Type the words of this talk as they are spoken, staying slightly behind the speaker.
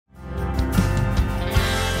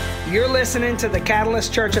You're listening to the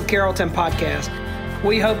Catalyst Church of Carrollton podcast.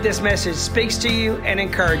 We hope this message speaks to you and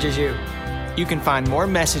encourages you. You can find more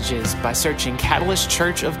messages by searching Catalyst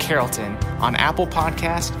Church of Carrollton on Apple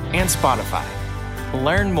Podcast and Spotify.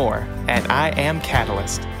 Learn more at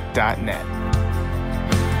iamcatalyst.net.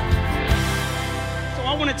 So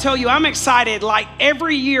I want to tell you, I'm excited. Like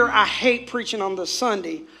every year, I hate preaching on the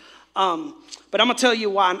Sunday. But I'm going to tell you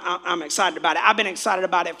why I'm excited about it. I've been excited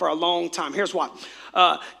about it for a long time. Here's why.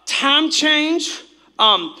 Time change,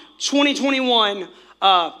 2021.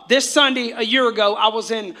 This Sunday, a year ago, I was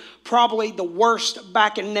in probably the worst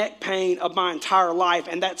back and neck pain of my entire life.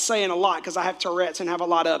 And that's saying a lot because I have Tourette's and have a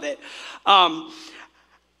lot of it.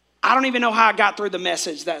 I don't even know how I got through the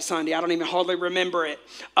message that Sunday. I don't even hardly remember it.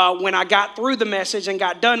 When I got through the message and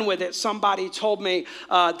got done with it, somebody told me,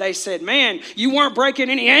 they said, man, you weren't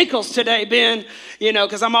breaking any ankles today, Ben, you know,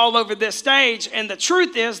 because I'm all over this stage. And the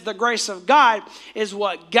truth is, the grace of God is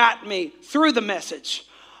what got me through the message.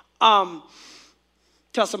 Tell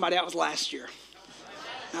somebody that was last year.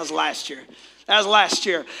 That was last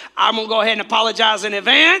year. I'm going to go ahead and apologize in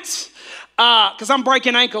advance. Because I'm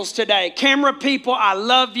breaking ankles today. Camera people, I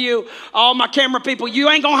love you. All my camera people, you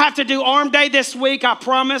ain't going to have to do arm day this week, I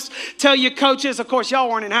promise. Tell your coaches, of course, y'all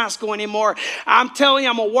aren't in high school anymore. I'm telling you,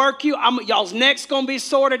 I'm going to work you. Y'all's neck's going to be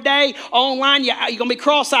sore today. Online, you're going to be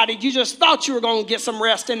cross-eyed. You just thought you were going to get some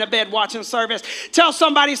rest in the bed watching service. Tell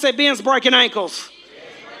somebody, say, Ben's breaking ankles.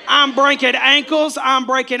 I'm breaking ankles. I'm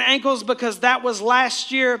breaking ankles because that was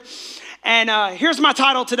last year. And here's my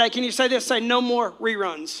title today. Can you say this? Say, no more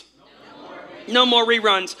reruns. No more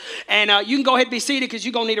reruns. And you can go ahead and be seated because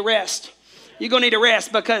you're going to need a rest. You're going to need a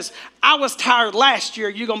rest because I was tired last year.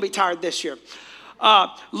 You're going to be tired this year.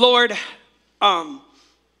 Lord,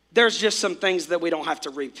 there's just some things that we don't have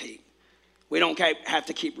to repeat. We don't have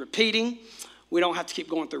to keep repeating. We don't have to keep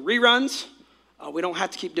going through reruns. We don't have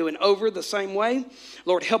to keep doing over the same way.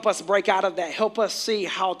 Lord, help us break out of that. Help us see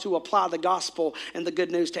how to apply the gospel and the good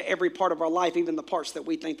news to every part of our life, even the parts that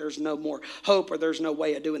we think there's no more hope or there's no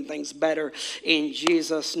way of doing things better. In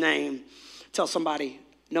Jesus' name, tell somebody,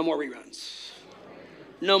 no more reruns.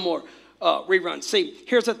 No more reruns. See,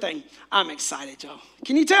 here's the thing. I'm excited, y'all.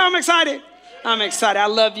 Can you tell I'm excited? I'm excited. I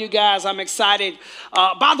love you guys. I'm excited.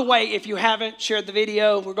 By the way, if you haven't shared the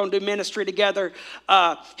video, we're going to do ministry together.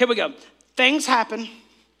 Here we go. Things happen,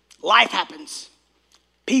 life happens,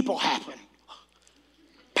 people happen,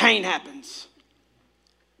 pain happens.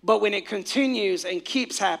 But when it continues and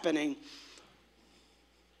keeps happening,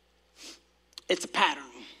 it's a pattern.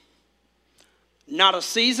 Not a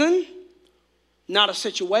season, not a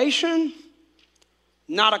situation,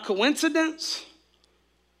 not a coincidence.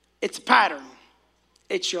 It's a pattern.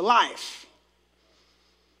 It's your life.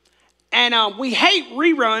 And we hate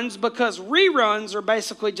reruns because reruns are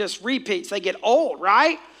basically just repeats. They get old,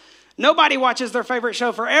 right? Nobody watches their favorite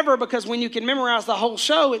show forever because when you can memorize the whole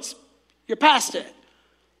show, you're past it.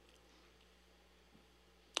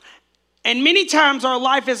 And many times our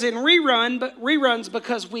life is in reruns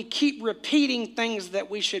because we keep repeating things that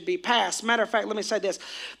we should be past. Matter of fact, let me say this.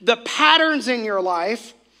 The patterns in your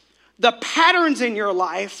life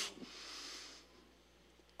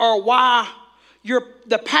are why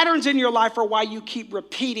the patterns in your life are why you keep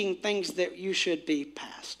repeating things that you should be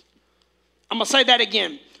past. I'm going to say that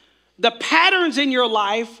again. The patterns in your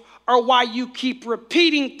life are why you keep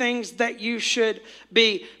repeating things that you should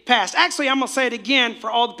be past. Actually, I'm going to say it again for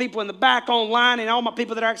all the people in the back online and all my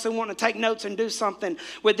people that are actually wanting to take notes and do something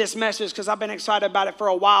with this message because I've been excited about it for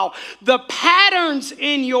a while. The patterns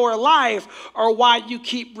in your life are why you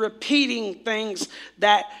keep repeating things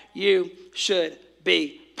that you should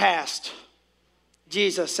be past.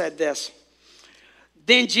 Jesus said this.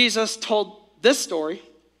 Then Jesus told this story.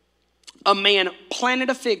 A man planted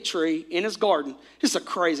a fig tree in his garden. This is a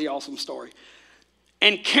crazy, awesome story.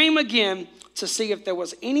 And came again to see if there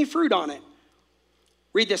was any fruit on it.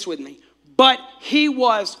 Read this with me. But he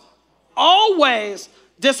was always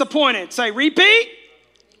disappointed. Say repeat.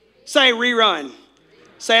 Say rerun.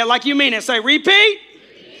 Say it like you mean it. Say repeat.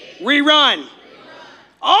 Rerun.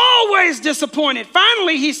 Always disappointed.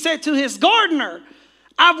 Finally, he said to his gardener,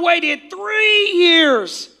 I've waited 3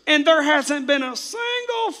 years and there hasn't been a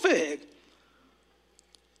single fig.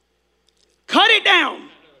 Cut it down.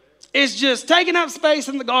 It's just taking up space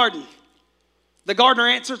in the garden. The gardener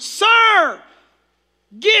answered, Sir,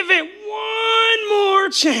 give it one more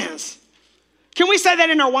chance. Can we say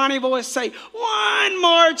that in our whiny voice? Say, one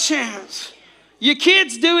more chance. Your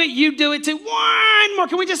kids do it, you do it too. One more.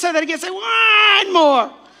 Can we just say that again? Say, one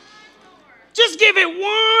more. Just give it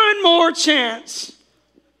one more chance.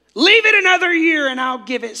 Leave it another year and I'll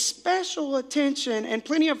give it special attention and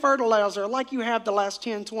plenty of fertilizer like you have the last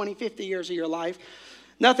 10, 20, 50 years of your life.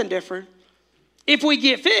 Nothing different. If we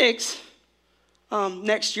get fixed,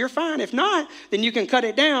 next year, fine. If not, then you can cut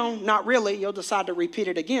it down. Not really. You'll decide to repeat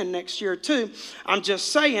it again next year too. I'm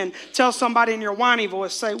just saying, tell somebody in your whiny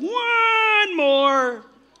voice, say, one more.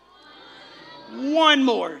 One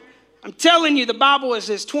more. I'm telling you, the Bible is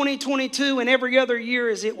as 2022 and every other year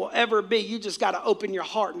as it will ever be. You just got to open your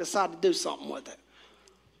heart and decide to do something with it.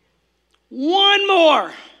 One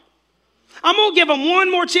more. I'm going to give them one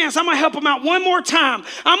more chance. I'm going to help them out one more time.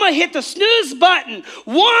 I'm going to hit the snooze button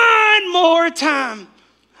one more time.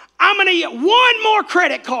 I'm going to get one more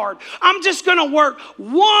credit card. I'm just going to work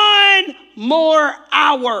one more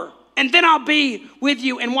hour. And then I'll be with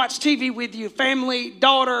you and watch TV with you, family,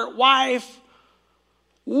 daughter, wife.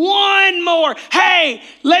 One more. Hey,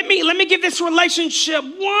 let me give this relationship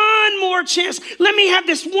one more chance. Let me have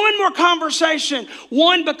this one more conversation.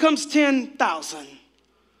 One becomes 10,000.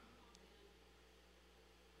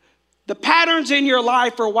 The patterns in your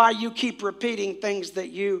life are why you keep repeating things that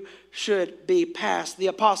you should be past. The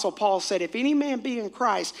Apostle Paul said, if any man be in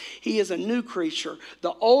Christ, he is a new creature.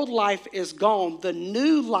 The old life is gone. The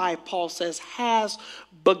new life, Paul says, has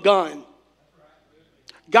begun.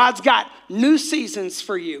 God's got new seasons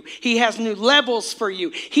for you. He has new levels for you.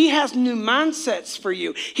 He has new mindsets for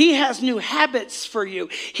you. He has new habits for you.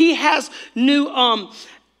 He has new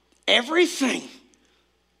everything.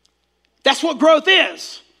 That's what growth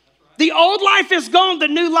is. The old life is gone. The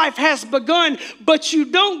new life has begun. But you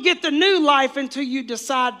don't get the new life until you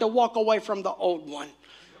decide to walk away from the old one.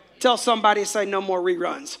 Tell somebody, say no more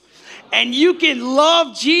reruns. And you can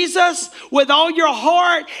love Jesus with all your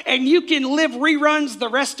heart and you can live reruns the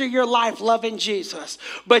rest of your life loving Jesus.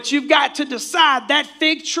 But you've got to decide that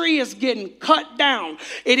fig tree is getting cut down.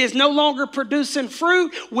 It is no longer producing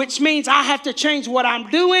fruit, which means I have to change what I'm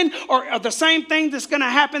doing or the same thing that's going to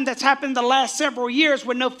happen that's happened the last several years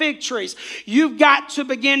with no fig trees. You've got to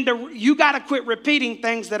you got to quit repeating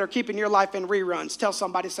things that are keeping your life in reruns. Tell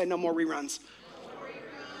somebody, say no more reruns.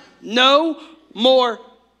 No more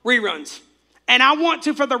reruns. And I want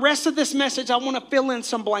to, for the rest of this message, I want to fill in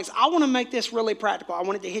some blanks. I want to make this really practical. I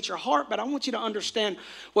want it to hit your heart, but I want you to understand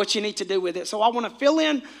what you need to do with it. So I want to fill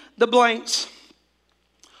in the blanks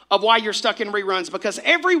of why you're stuck in reruns, because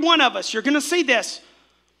every one of us, you're going to see this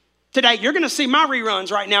today. You're going to see my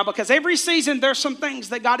reruns right now, because every season there's some things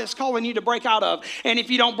that God is calling you to break out of. And if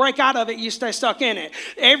you don't break out of it, you stay stuck in it.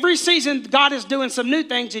 Every season God is doing some new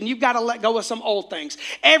things and you've got to let go of some old things.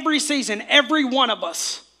 Every season, every one of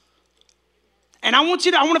us. And I want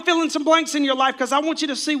to fill in some blanks in your life because I want you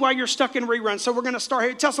to see why you're stuck in reruns. So we're going to start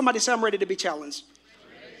here. Tell somebody, say, I'm ready to be challenged.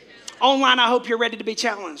 Online, I hope you're ready to be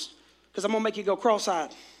challenged because I'm going to make you go cross-eyed.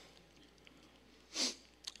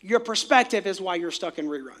 Your perspective is why you're stuck in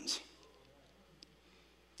reruns.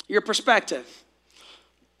 Your perspective.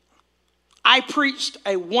 I preached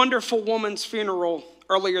a wonderful woman's funeral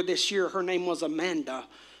earlier this year. Her name was Amanda.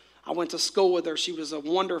 I went to school with her. She was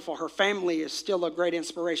her family is still a great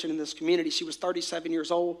inspiration in this community. She was 37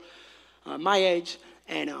 years old, my age,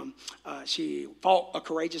 and she fought a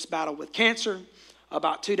courageous battle with cancer.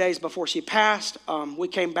 About 2 days before she passed, we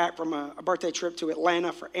came back from a birthday trip to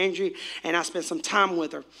Atlanta for Angie, and I spent some time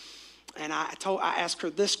with her. And I asked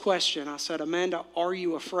her this question. I said, Amanda, are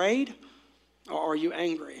you afraid or are you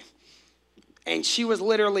angry? And she was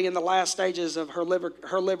literally in the last stages of her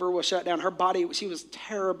liver was shut down. Her body, she was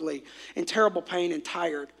in terrible pain and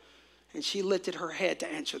tired. And she lifted her head to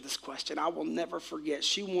answer this question. I will never forget.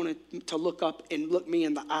 She wanted to look up and look me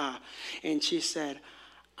in the eye. And she said,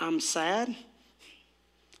 I'm sad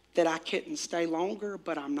that I couldn't stay longer,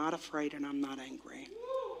 but I'm not afraid and I'm not angry.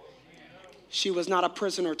 She was not a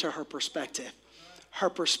prisoner to her perspective.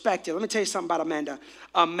 Her perspective. Let me tell you something about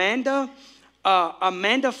Amanda.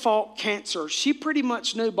 Amanda fought cancer. She pretty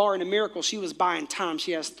much knew, barring a miracle, she was buying time.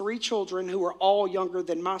 She has 3 children who are all younger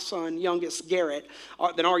than my son, youngest Garrett,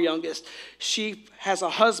 than our youngest. She has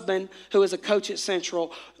a husband who is a coach at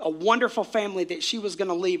Central, a wonderful family that she was going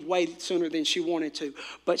to leave way sooner than she wanted to.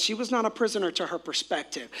 But she was not a prisoner to her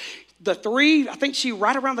perspective. I think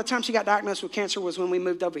right around the time she got diagnosed with cancer was when we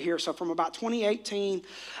moved over here. So from about 2018,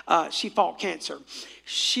 she fought cancer.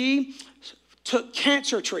 She took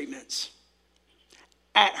cancer treatments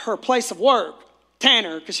at her place of work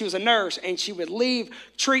Tanner, because she was a nurse, and she would leave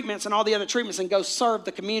treatments and all the other treatments and go serve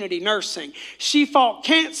the community nursing. She fought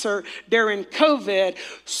cancer during COVID,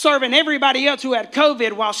 serving everybody else who had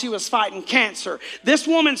COVID while she was fighting cancer. This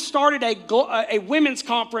woman started a women's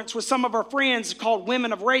conference with some of her friends called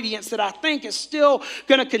Women of Radiance that I think is still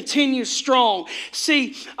going to continue strong.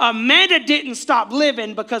 See, Amanda didn't stop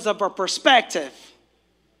living because of her perspective.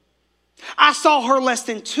 I saw her less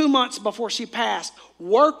than 2 months before she passed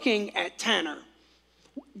working at Tanner.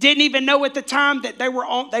 Didn't even know at the time that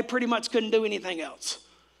they pretty much couldn't do anything else.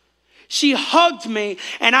 She hugged me,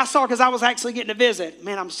 and I saw, because I was actually getting to visit.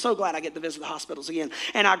 Man, I'm so glad I get to visit the hospitals again.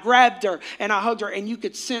 And I grabbed her, and I hugged her, and you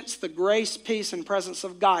could sense the grace, peace, and presence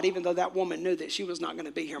of God, even though that woman knew that she was not going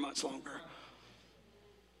to be here much longer.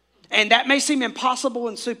 And that may seem impossible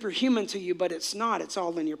and superhuman to you, but it's not. It's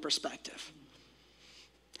all in your perspective.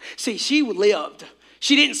 See, she lived.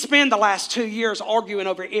 She didn't spend the last 2 years arguing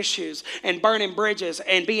over issues and burning bridges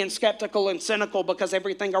and being skeptical and cynical because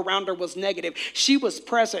everything around her was negative. She was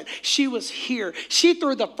present. She was here. She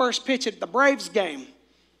threw the first pitch at the Braves game.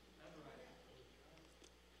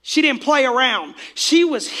 She didn't play around. She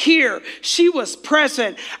was here. She was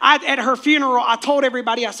present. At her funeral, I told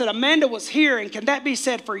everybody, I said, Amanda was here, and can that be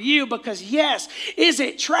said for you? Because yes, is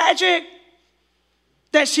it tragic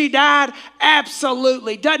that she died?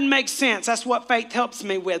 Absolutely. Doesn't make sense. That's what faith helps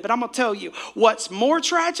me with. But I'm going to tell you, what's more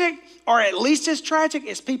tragic, or at least as tragic,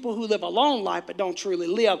 is people who live a long life but don't truly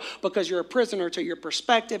live because you're a prisoner to your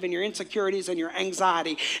perspective and your insecurities and your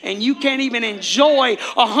anxiety. And you can't even enjoy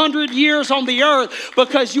 100 years on the earth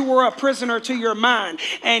because you were a prisoner to your mind.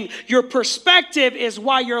 And your perspective is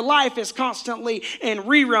why your life is constantly in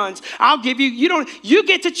reruns. I'll give you, you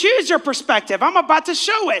get to choose your perspective. I'm about to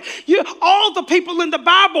show it. All the people in the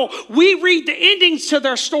Bible, we read the endings to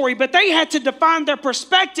their story, but they had to define their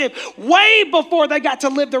perspective way before they got to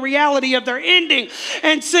live the reality of their ending.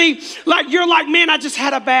 And see, you're like, man, I just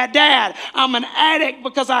had a bad dad. I'm an addict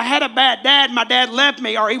because I had a bad dad. My dad left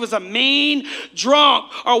me, or he was a mean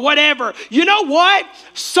drunk, or whatever. You know what?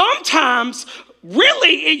 Sometimes,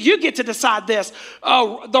 really, you get to decide this.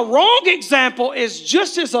 The wrong example is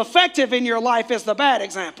just as effective in your life as the bad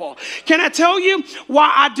example. Can I tell you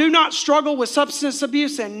why I do not struggle with substance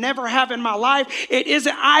abuse and never have in my life? It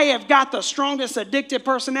isn't I have got the strongest addictive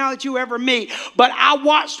personality you ever meet, but I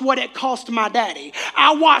watched what it cost my daddy.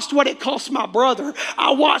 I watched what it cost my brother.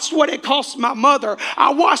 I watched what it cost my mother.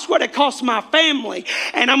 I watched what it cost my family.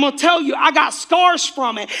 And I'm going to tell you, I got scars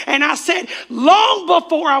from it. And I said, long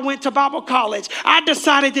before I went to Bible college, I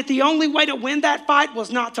decided that the only way to win that fight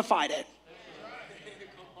was not to fight it.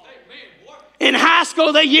 In high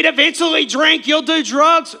school, you'd eventually drink, you'll do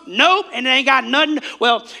drugs. Nope, and it ain't got nothing.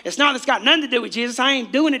 Well, it's got nothing to do with Jesus. I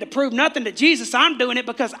ain't doing it to prove nothing to Jesus. I'm doing it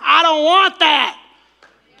because I don't want that.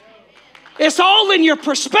 It's all in your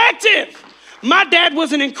perspective. My dad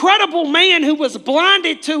was an incredible man who was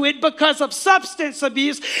blinded to it because of substance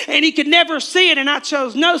abuse, and he could never see it, and I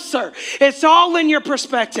chose no, sir. It's all in your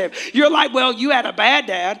perspective. You're like, well, you had a bad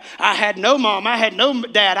dad. I had no mom. I had no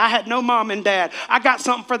dad. I had no mom and dad. I got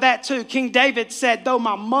something for that too. King David said, though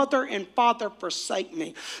my mother and father forsake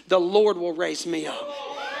me, the Lord will raise me up.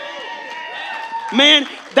 Man,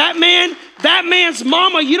 that man's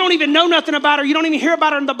mama, you don't even know nothing about her. You don't even hear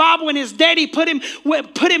about her in the Bible. And his daddy put him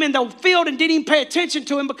in the field and didn't even pay attention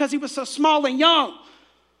to him because he was so small and young.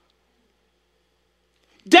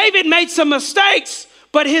 David made some mistakes,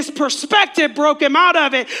 but his perspective broke him out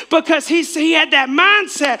of it because he had that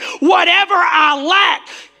mindset. Whatever I lack,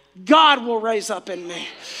 God will raise up in me.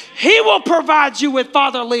 He will provide you with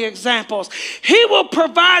fatherly examples. He will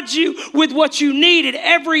provide you with what you need at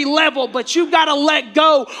every level, but you've got to let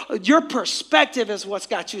go. Your perspective is what's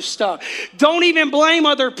got you stuck. Don't even blame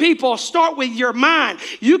other people. Start with your mind.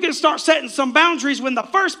 You can start setting some boundaries when the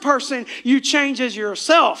first person you change is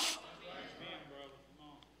yourself.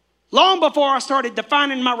 Long before I started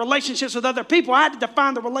defining my relationships with other people, I had to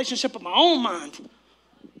define the relationship of my own mind.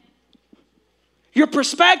 Your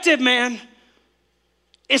perspective, man.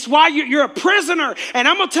 It's why you're a prisoner. And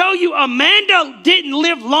I'm going to tell you, Amanda didn't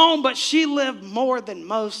live long, but she lived more than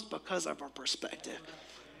most because of her perspective.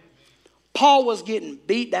 Paul was getting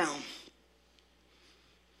beat down.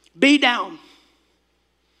 Beat down.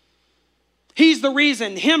 He's the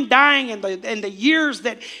reason. Him dying and the years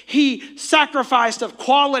that he sacrificed of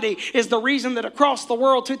quality is the reason that across the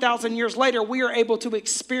world 2,000 years later we are able to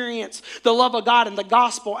experience the love of God and the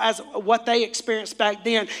gospel as what they experienced back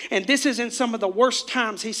then. And this is in some of the worst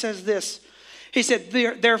times. He says this. He said,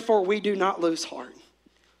 therefore we do not lose heart.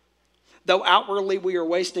 Though outwardly we are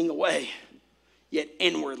wasting away, yet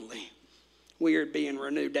inwardly we are being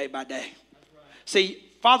renewed day by day. See,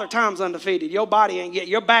 Father Time's undefeated. Your body ain't get,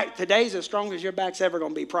 your back today's as strong as your back's ever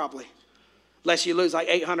going to be probably. Unless you lose like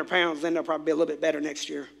 800 pounds, then they'll probably be a little bit better next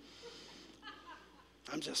year.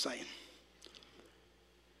 I'm just saying.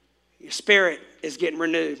 Your spirit is getting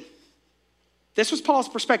renewed. This was Paul's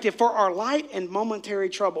perspective for our light and momentary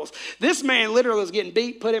troubles. This man literally was getting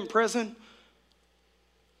beat, put in prison,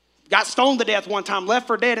 got stoned to death one time, left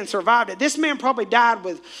for dead and survived it. This man probably died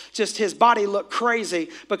with just his body looked crazy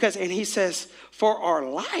because, and he says, for our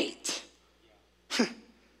light.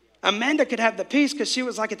 Amanda could have the peace because she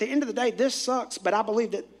was like, at the end of the day, this sucks, but I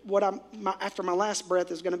believe that after my last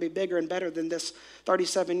breath is going to be bigger and better than this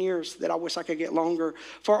 37 years that I wish I could get longer.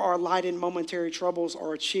 For our light and momentary troubles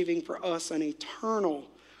are achieving for us an eternal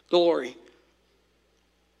glory.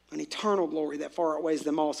 An eternal glory that far outweighs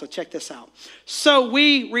them all. So check this out. So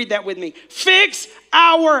we, read that with me, fix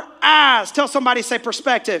our eyes. Tell somebody, say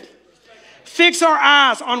perspective. Fix our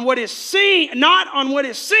eyes on what is seen, not on what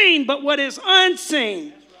is seen, but what is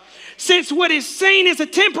unseen. Since what is seen is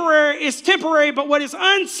temporary, but what is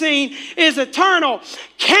unseen is eternal.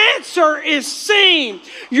 Cancer is seen.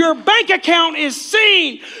 Your bank account is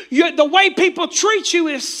seen. The way people treat you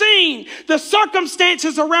is seen. The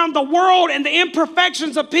circumstances around the world and the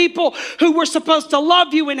imperfections of people who were supposed to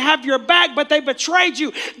love you and have your back, but they betrayed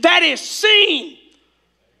you, that is seen.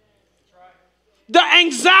 The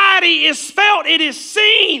anxiety is felt. It is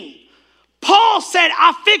seen. Paul said,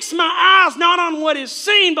 I fix my eyes not on what is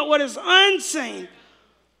seen, but what is unseen.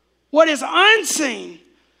 What is unseen.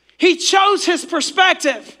 He chose his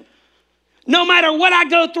perspective. No matter what I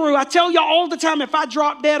go through, I tell you all the time, if I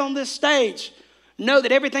drop dead on this stage, know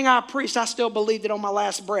that everything I preached, I still believed it on my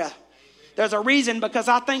last breath. There's a reason, because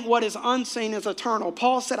I think what is unseen is eternal.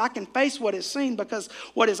 Paul said, I can face what is seen because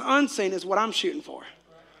what is unseen is what I'm shooting for.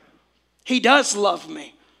 He does love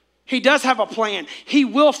me. He does have a plan. He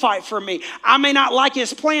will fight for me. I may not like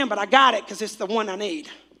his plan, but I got it because it's the one I need.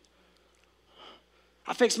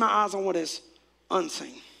 I fix my eyes on what is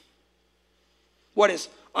unseen. What is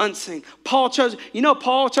unseen. Paul chose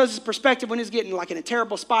his perspective when he's getting like in a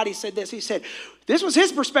terrible spot. He said this. He said, this was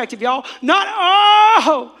his perspective, y'all.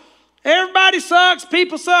 Not, everybody sucks,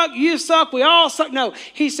 people suck, you suck, we all suck. No,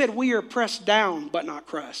 he said we are pressed down but not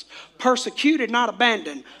crushed, persecuted, not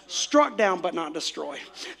abandoned, struck down but not destroyed.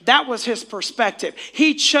 That was his perspective.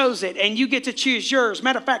 He chose it, and you get to choose yours.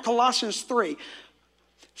 Matter of fact, Colossians 3.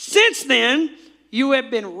 Since then, you have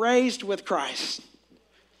been raised with Christ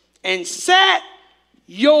and set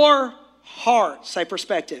your heart, say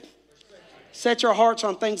perspective. Set your hearts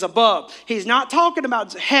on things above. He's not talking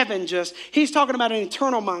about heaven just. He's talking about an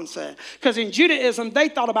eternal mindset. Because in Judaism, they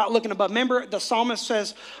thought about looking above. Remember, the psalmist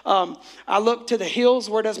says, I look to the hills.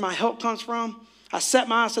 Where does my help come from? I set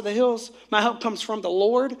my eyes to the hills. My help comes from the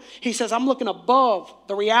Lord. He says, I'm looking above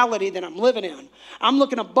the reality that I'm living in. I'm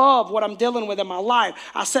looking above what I'm dealing with in my life.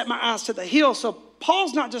 I set my eyes to the hills. So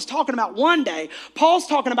Paul's not just talking about one day. Paul's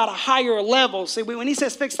talking about a higher level. See, when he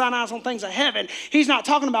says fix thine eyes on things of heaven, he's not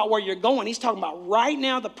talking about where you're going. He's talking about right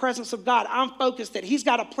now, the presence of God. I'm focused that he's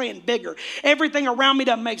got a plan bigger. Everything around me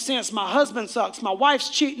doesn't make sense. My husband sucks. My wife's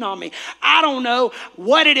cheating on me. I don't know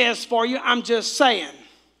what it is for you. I'm just saying.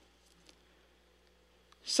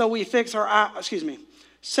 So we fix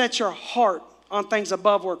set your heart on things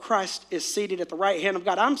above where Christ is seated at the right hand of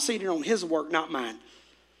God. I'm seated on his work, not mine.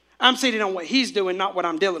 I'm seated on what he's doing, not what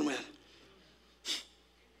I'm dealing with.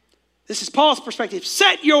 This is Paul's perspective.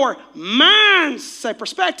 Set your minds, say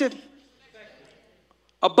perspective,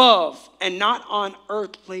 above and not on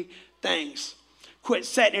earthly things. Quit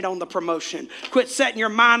setting it on the promotion. Quit setting your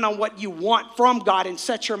mind on what you want from God and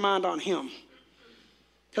set your mind on him.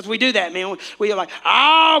 Because we do that, man. We're like,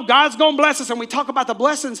 oh, God's going to bless us. And we talk about the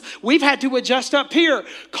blessings. We've had to adjust up here.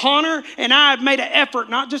 Connor and I have made an effort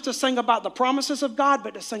not just to sing about the promises of God,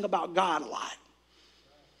 but to sing about God a lot.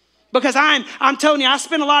 Because I'm telling you, I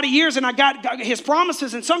spent a lot of years and I got his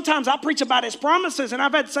promises. And sometimes I preach about his promises. And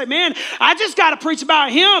I've had to say, man, I just got to preach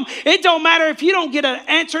about him. It don't matter if you don't get an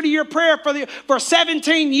answer to your prayer for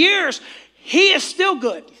 17 years. He is still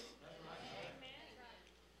good.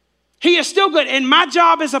 He is still good. And my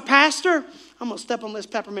job as a pastor, I'm going to step on this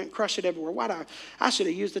peppermint and crush it everywhere. I should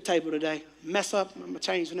have used the table today. Mess up, I'm going to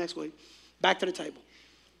change the next week. Back to the table.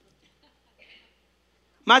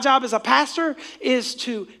 My job as a pastor is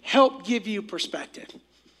to help give you perspective.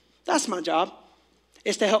 That's my job.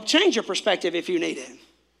 It's to help change your perspective if you need it.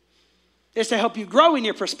 It's to help you grow in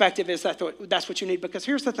your perspective if that's what you need. Because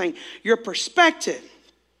here's the thing. Your perspective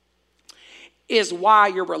is why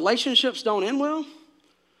your relationships don't end well.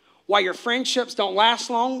 Why your friendships don't last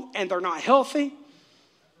long and they're not healthy.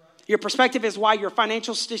 Your perspective is why your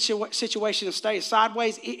financial situation stays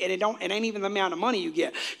sideways, and it ain't even the amount of money you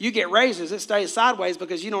get. You get raises, it stays sideways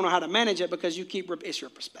because you don't know how to manage it because it's your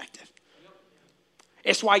perspective.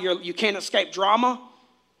 It's why you can't escape drama.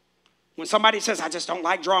 When somebody says, I just don't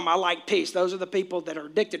like drama, I like peace. Those are the people that are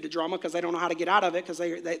addicted to drama because they don't know how to get out of it because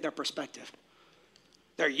their perspective.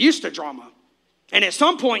 They're used to drama. And at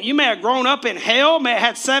some point, you may have grown up in hell, may have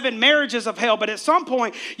had 7 marriages of hell, but at some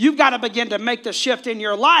point, you've got to begin to make the shift in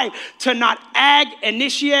your life to not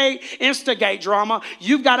initiate, instigate drama.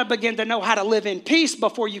 You've got to begin to know how to live in peace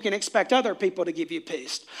before you can expect other people to give you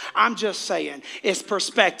peace. I'm just saying, it's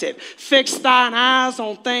perspective. Fix thine eyes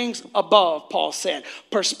on things above, Paul said.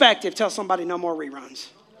 Perspective. Tell somebody no more reruns.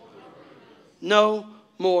 No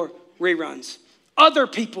more reruns. Other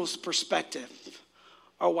people's perspective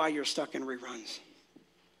or why you're stuck in reruns.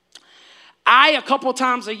 A couple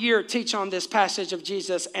times a year, teach on this passage of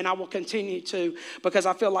Jesus, and I will continue to because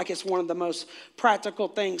I feel like it's one of the most practical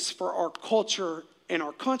things for our culture in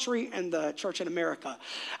our country and the church in America.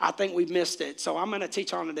 I think we've missed it, so I'm going to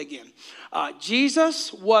teach on it again.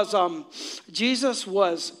 Jesus was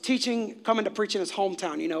teaching, coming to preach in his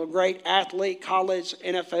hometown. You know, a great athlete, college,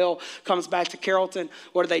 NFL, comes back to Carrollton.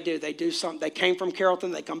 What do? They do something. They came from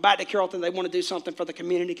Carrollton. They come back to Carrollton. They want to do something for the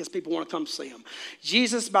community because people want to come see him.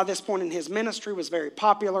 Jesus, by this point in his ministry, was very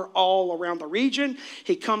popular all around the region.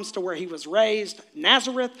 He comes to where he was raised,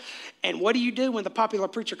 Nazareth. And what do you do when the popular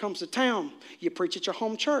preacher comes to town? You preach at your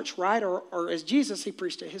home church, right? Or as Jesus, he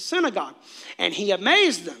preached at his synagogue. And he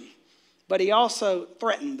amazed them, but he also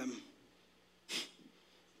threatened them.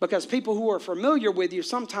 Because people who are familiar with you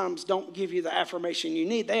sometimes don't give you the affirmation you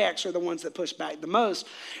need. They actually are the ones that push back the most.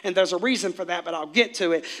 And there's a reason for that, but I'll get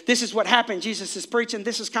to it. This is what happened. Jesus is preaching.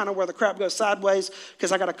 This is kind of where the crap goes sideways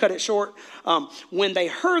because I got to cut it short. When they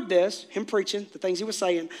heard this, him preaching, the things he was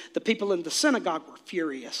saying, the people in the synagogue were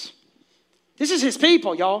furious. This is his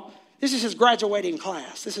people, y'all. This is his graduating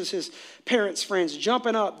class. This is his parents' friends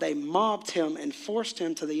jumping up. They mobbed him and forced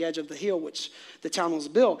him to the edge of the hill, which the town was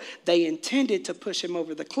built. They intended to push him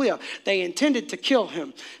over the cliff. They intended to kill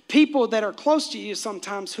him. People that are close to you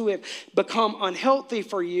sometimes who have become unhealthy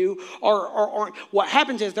for you, or what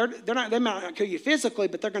happens is they might not kill you physically,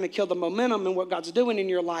 but they're going to kill the momentum and what God's doing in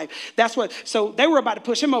your life. So they were about to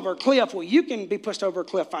push him over a cliff. Well, you can be pushed over a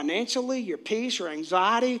cliff financially, your peace, your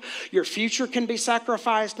anxiety, your future can be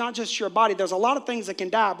sacrificed, not just your body. There's a lot of things that can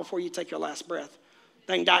die before you take your last breath.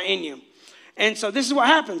 They can die in you. And so this is what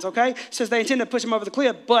happens, okay? It says they intended to push him over the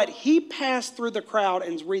cliff, but he passed through the crowd,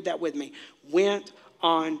 and read that with me, went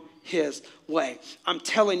on his way. I'm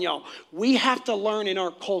telling y'all, we have to learn in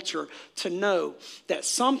our culture to know that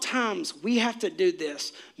sometimes we have to do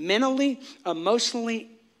this mentally, emotionally,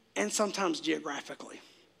 and sometimes geographically.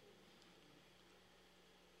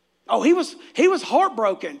 Oh, he was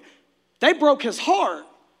heartbroken. They broke his heart,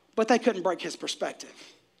 but they couldn't break his perspective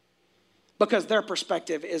because their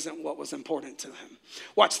perspective isn't what was important to him.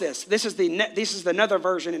 Watch this. This is another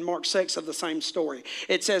version in Mark 6 of the same story.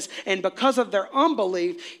 It says, and because of their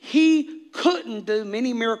unbelief, he couldn't do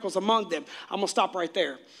many miracles among them. I'm going to stop right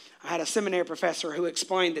there. I had a seminary professor who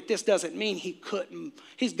explained that this doesn't mean he couldn't.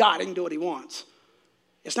 He's God, he can do what he wants.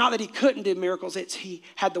 It's not that he couldn't do miracles. It's he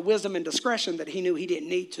had the wisdom and discretion that he knew he didn't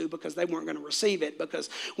need to because they weren't going to receive it.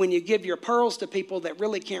 Because when you give your pearls to people that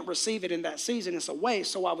really can't receive it in that season, it's a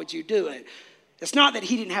waste. So why would you do it? It's not that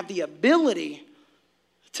he didn't have the ability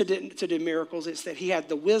to do miracles. It's that he had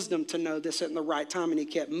the wisdom to know this isn't the right time, and he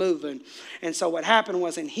kept moving. And so what happened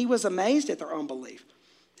was, and he was amazed at their unbelief.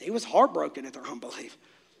 He was heartbroken at their unbelief.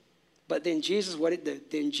 But then Jesus, what it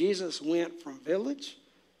did? Then Jesus went from village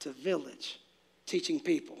to village, teaching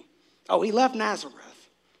people. Oh, he left Nazareth,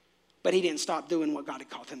 but he didn't stop doing what God had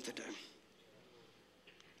called him to do.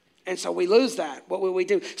 And so we lose that. What will we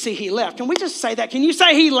do? See, he left. Can we just say that? Can you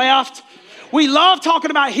say he left? We love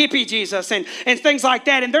talking about hippie Jesus and things like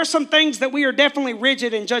that. And there's some things that we are definitely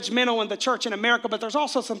rigid and judgmental in the church in America, but there's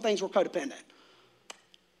also some things we're codependent.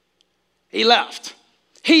 He left.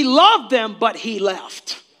 He loved them, but he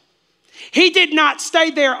left. He did not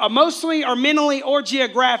stay there emotionally or mentally or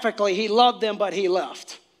geographically. He loved them, but he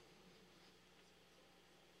left.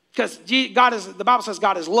 Because the Bible says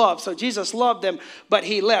God is love. So Jesus loved them, but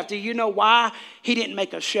he left. Do you know why he didn't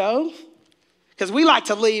make a show? Because we like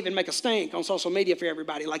to leave and make a stink on social media for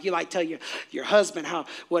everybody. Like you like to tell your husband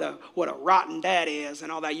what a rotten dad is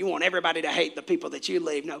and all that. You want everybody to hate the people that you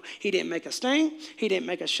leave. No, he didn't make a stink. He didn't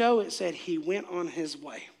make a show. It said he went on his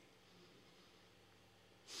way.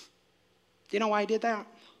 Do you know why he did that?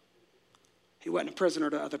 He wasn't a prisoner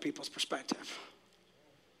to other people's perspective.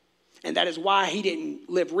 And that is why he didn't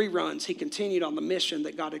live reruns. He continued on the mission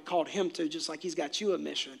that God had called him to, just like he's got you a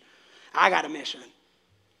mission. I got a mission.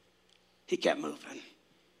 He kept moving.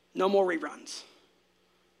 No more reruns.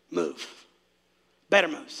 Move. Better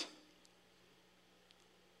moves.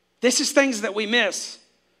 This is things that we miss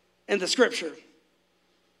in the scripture.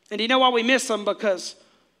 And do you know why we miss them? Because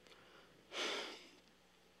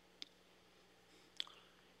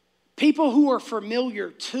people who are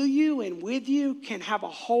familiar to you and with you can have a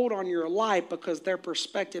hold on your life because their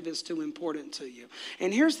perspective is too important to you.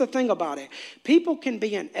 And here's the thing about it. People can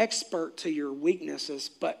be an expert to your weaknesses,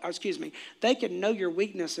 they can know your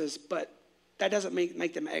weaknesses, but that doesn't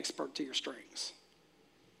make them an expert to your strengths.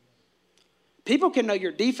 People can know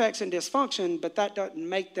your defects and dysfunction, but that doesn't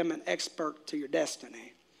make them an expert to your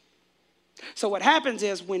destiny. So what happens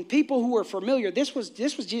is when people who are familiar, this was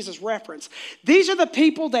Jesus' reference. These are the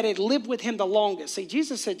people that had lived with him the longest. See,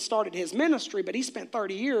 Jesus had started his ministry, but he spent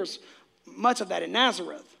 30 years, much of that in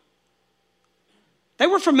Nazareth. They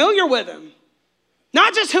were familiar with him.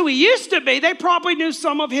 Not just who he used to be, they probably knew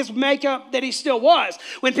some of his makeup that he still was.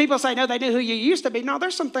 When people say, no, they knew who you used to be. No,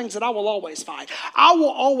 there's some things that I will always fight. I will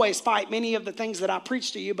always fight many of the things that I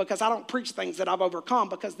preach to you because I don't preach things that I've overcome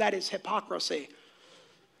because that is hypocrisy.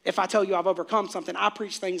 If I tell you I've overcome something, I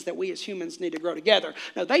preach things that we as humans need to grow together.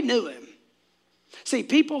 No, they knew him. See,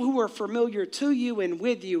 people who are familiar to you and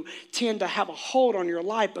with you tend to have a hold on your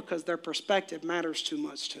life because their perspective matters too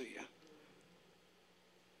much to you.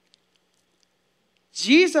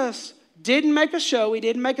 Jesus didn't make a show. He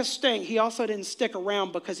didn't make a stink. He also didn't stick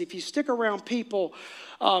around because if you stick around people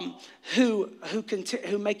who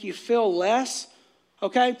make you feel less,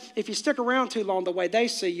 okay, if you stick around too long, the way they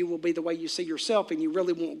see you will be the way you see yourself, and you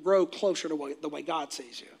really won't grow closer to the way God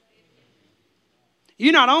sees you.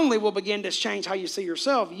 You not only will begin to change how you see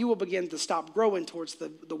yourself, you will begin to stop growing towards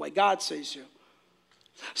the way God sees you.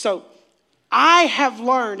 So I have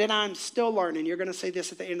learned, and I'm still learning, you're going to see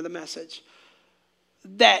this at the end of the message,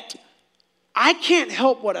 that I can't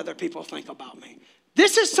help what other people think about me.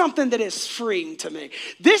 This is something that is freeing to me.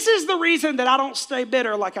 This is the reason that I don't stay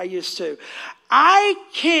bitter like I used to. I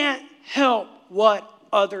can't help what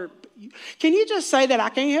can you just say that I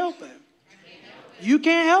can't help it? You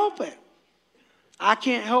can't help it. I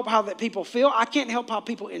can't help how that people feel. I can't help how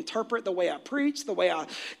people interpret the way I preach, the way I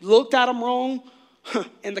looked at them wrong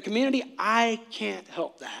in the community. I can't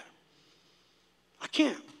help that. I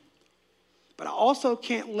can't. But I also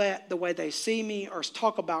can't let the way they see me or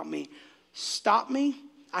talk about me stop me.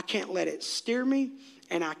 I can't let it steer me.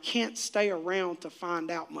 And I can't stay around to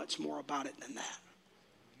find out much more about it than that.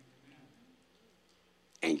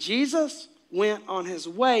 And Jesus went on his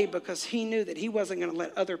way because he knew that he wasn't going to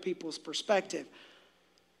let other people's perspective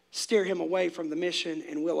steer him away from the mission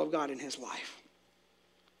and will of God in his life.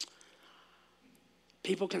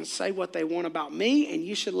 People can say what they want about me, and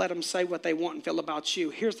you should let them say what they want and feel about you.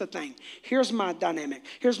 Here's the thing. Here's my dynamic.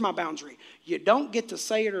 Here's my boundary. You don't get to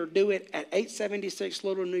say it or do it at 876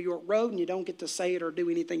 Little New York Road, and you don't get to say it or do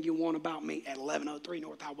anything you want about me at 1103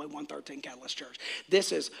 North Highway 113 Catalyst Church.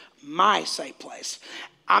 This is my safe place.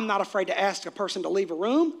 I'm not afraid to ask a person to leave a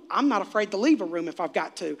room. I'm not afraid to leave a room if I've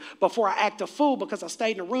got to. Before I act a fool because I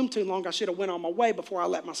stayed in a room too long, I should have went on my way before I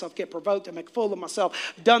let myself get provoked and make a fool of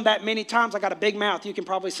myself. Done that many times. I got a big mouth. You can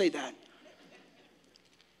probably see that.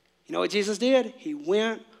 You know what Jesus did? He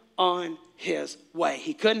went on his way.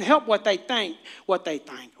 He couldn't help what they think.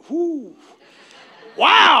 Whoo.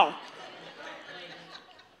 Wow.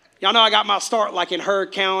 Y'all know I got my start like in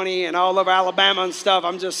Heard County and all over Alabama and stuff.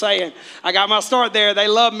 I'm just saying. I got my start there. They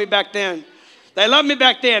loved me back then.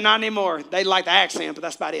 Not anymore. They like the accent, but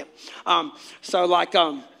that's about it.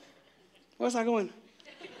 Where's I going?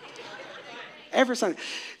 Every Sunday.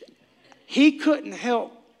 He couldn't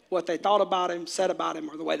help what they thought about him, said about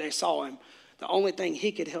him, or the way they saw him. The only thing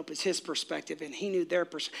he could help is his perspective, and he knew their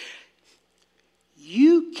perspective.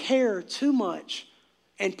 You care too much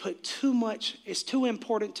and put too much, it's too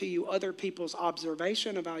important to you, other people's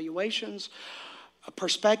observation, evaluations,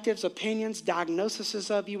 perspectives, opinions,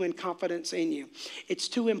 diagnoses of you, and confidence in you. It's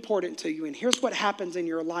too important to you. And here's what happens in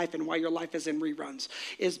your life and why your life is in reruns,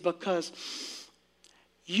 is because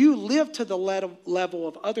you live to the level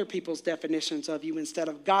of other people's definitions of you instead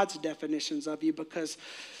of God's definitions of you because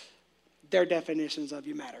their definitions of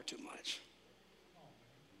you matter too much.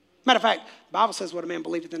 Matter of fact, the Bible says what a man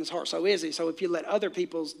believeth in his heart, so is he. So if you let other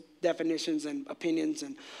people's definitions and opinions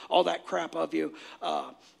and all that crap of you,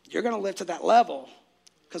 you're going to live to that level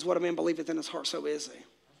because what a man believeth in his heart, so is he.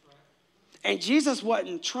 And Jesus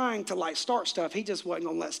wasn't trying to start stuff. He just wasn't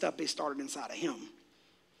going to let stuff be started inside of him.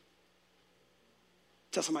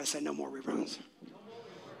 Tell somebody to say no more reruns.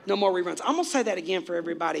 No more reruns. I'm going to say that again for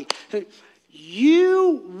everybody.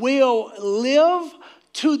 You will live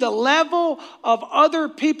to the level of other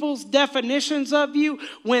people's definitions of you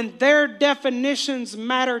when their definitions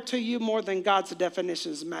matter to you more than God's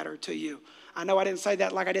definitions matter to you. I know I didn't say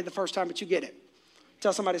that like I did the first time, but you get it.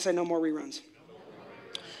 Tell somebody, say no more reruns.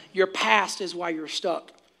 Your past is why you're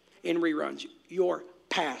stuck in reruns. Your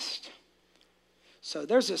past. So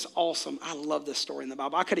there's this awesome, I love this story in the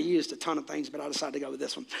Bible. I could have used a ton of things, but I decided to go with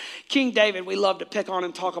this one. King David, we love to pick on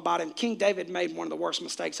him, talk about him. King David made one of the worst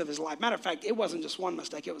mistakes of his life. Matter of fact, it wasn't just one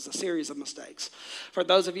mistake, it was a series of mistakes. For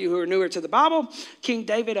those of you who are newer to the Bible, King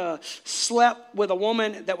David slept with a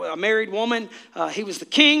woman, a married woman. He was the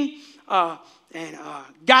king, and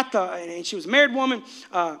she was a married woman,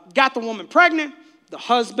 got the woman pregnant. The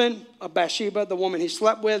husband of Bathsheba, the woman he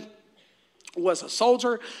slept with, was a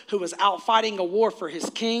soldier who was out fighting a war for his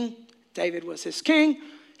king. David was his king.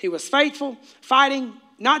 He was faithful, fighting,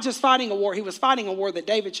 not just fighting a war, he was fighting a war that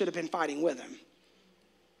David should have been fighting with him.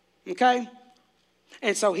 Okay?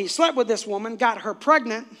 And so he slept with this woman, got her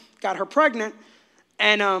pregnant,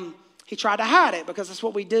 and he tried to hide it because that's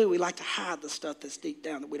what we do. We like to hide the stuff that's deep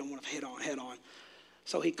down that we don't want to head on.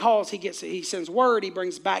 So he sends word, he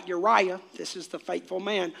brings back Uriah. This is the faithful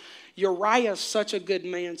man. Uriah is such a good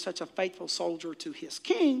man, such a faithful soldier to his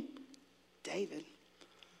king, David,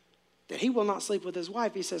 that he will not sleep with his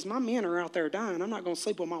wife. He says, my men are out there dying. I'm not going to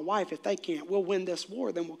sleep with my wife if they can't. We'll win this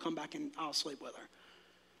war, then we'll come back and I'll sleep with her.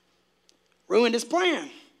 Ruined his plan.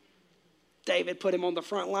 David put him on the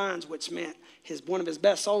front lines, which meant one of his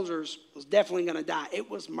best soldiers was definitely going to die. It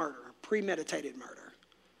was murder, premeditated murder.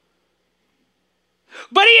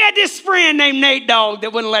 But he had this friend named Nate Dogg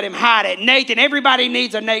that wouldn't let him hide it. Nathan, everybody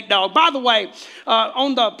needs a Nate Dogg. By the way,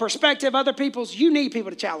 on the perspective of other people's, you need people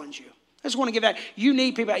to challenge you. I just want to give that. You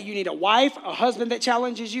need people. You need a wife, a husband that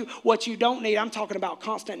challenges you. What you don't need, I'm talking about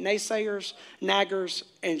constant naysayers, naggers,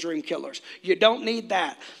 and dream killers. You don't need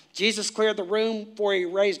that. Jesus cleared the room before he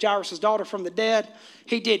raised Jairus' daughter from the dead.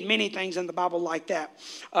 He did many things in the Bible like that.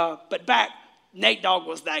 But Nate Dogg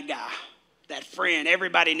was that guy. That friend.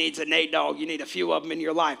 Everybody needs a Nate Dogg. You need a few of them in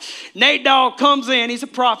your life. Nate Dogg comes in. He's a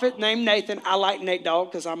prophet named Nathan. I like Nate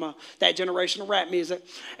Dogg because I'm that generation of rap music.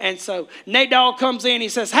 And so Nate Dogg comes in. He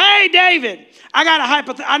says, hey, David, I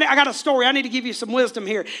got a story. I need to give you some wisdom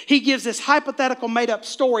here. He gives this hypothetical made-up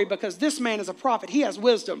story because this man is a prophet. He has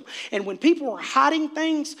wisdom. And when people are hiding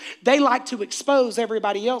things, they like to expose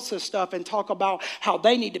everybody else's stuff and talk about how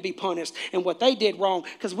they need to be punished and what they did wrong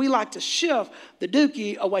because we like to shift the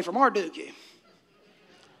dookie away from our dookie.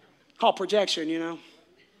 Called projection,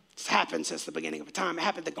 It's happened since the beginning of time. It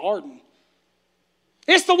happened in the garden.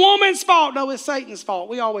 It's the woman's fault. No, it's Satan's fault.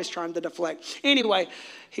 We always trying to deflect. Anyway,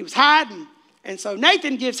 he was hiding. And so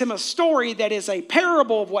Nathan gives him a story that is a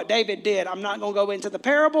parable of what David did. I'm not going to go into the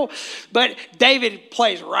parable, but David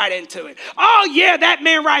plays right into it. Oh, yeah, that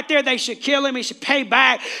man right there, they should kill him. He should pay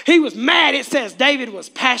back. He was mad. It says David was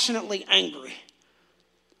passionately angry.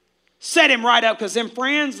 Set him right up because them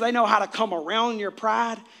friends, they know how to come around your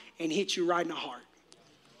pride and hit you right in the heart.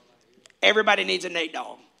 Everybody needs a Nate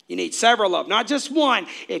Dogg. You need several of them, not just one.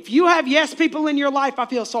 If you have yes people in your life, I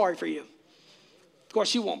feel sorry for you. Of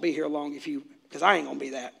course, you won't be here long because I ain't going to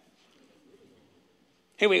be that.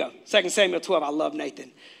 Here we go. 2 Samuel 12. I love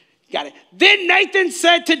Nathan. Got it. Then Nathan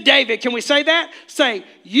said to David, can we say that? Say,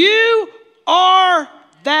 you are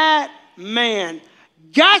that man.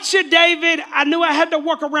 Gotcha, David. I knew I had to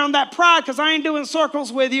work around that pride because I ain't doing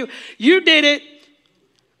circles with you. You did it.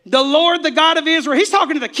 The Lord, the God of Israel. He's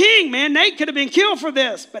talking to the king, man. Nate could have been killed for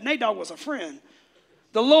this, but Nate Dogg was a friend.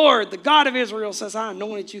 The Lord, the God of Israel says, I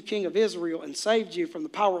anointed you king of Israel and saved you from the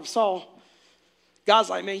power of Saul. God's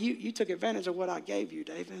like, man, you took advantage of what I gave you,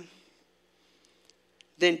 David.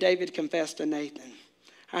 Then David confessed to Nathan,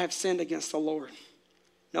 I have sinned against the Lord.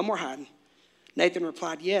 No more hiding. Nathan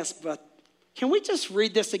replied, yes, but can we just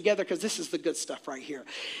read this together? Because this is the good stuff right here.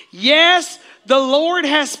 Yes, the Lord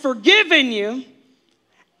has forgiven you.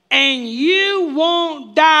 And you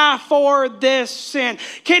won't die for this sin.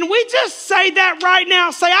 Can we just say that right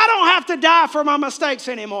now? Say, I don't have to die for my mistakes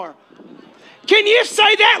anymore. Can you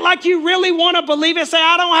say that like you really want to believe it? Say,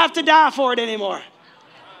 I don't have to die for it anymore.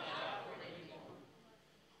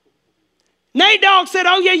 Nate Dogg said,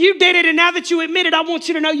 oh yeah, you did it. And now that you admit it, I want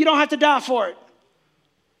you to know you don't have to die for it.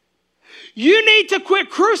 You need to quit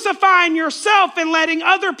crucifying yourself and letting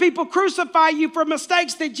other people crucify you for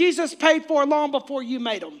mistakes that Jesus paid for long before you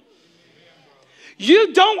made them.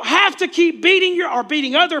 You don't have to keep beating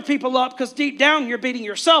other people up because deep down you're beating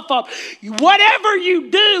yourself up. Whatever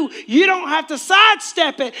you do, you don't have to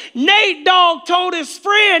sidestep it. Nate Dogg told his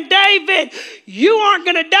friend, David, you aren't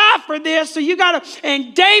going to die for this. So you got to,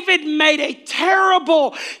 and David made a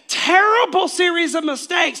terrible, terrible series of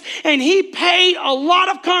mistakes, and he paid a lot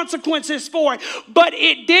of consequences for it. But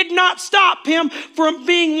it did not stop him from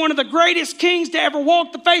being one of the greatest kings to ever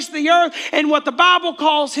walk the face of the earth, and what the Bible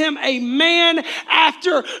calls him, a man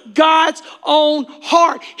after God's own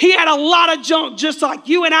heart. He had a lot of junk just like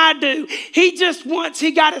you and I do. He just, once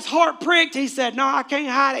he got his heart pricked, he said, no, I can't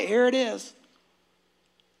hide it. Here it is.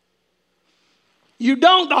 You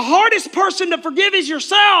don't. The hardest person to forgive is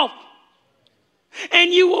yourself.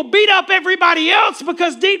 And you will beat up everybody else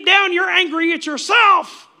because deep down you're angry at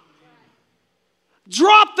yourself.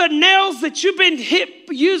 Drop the nails that you've been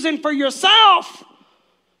using for yourself.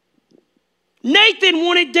 Nathan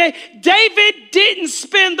wanted David didn't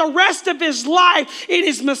spend the rest of his life in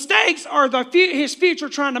his mistakes or his future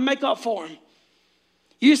trying to make up for him.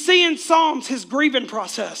 You see in Psalms his grieving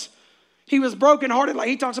process. He was brokenhearted, like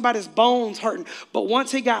he talks about his bones hurting. But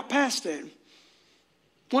once he got past it,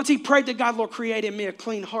 once he prayed to God, Lord, create in me a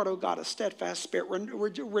clean heart, oh God, a steadfast spirit.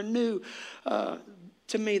 Renew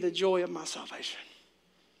to me the joy of my salvation.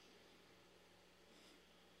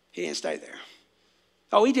 He didn't stay there.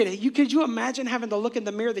 Oh, he did it. Could you imagine having to look in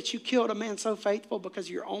the mirror that you killed a man so faithful because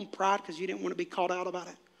of your own pride, because you didn't want to be called out about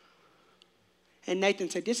it? And Nathan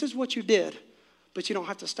said, this is what you did, but you don't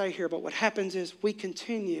have to stay here. But what happens is we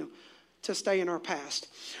continue to stay in our past.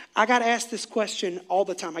 I got asked this question all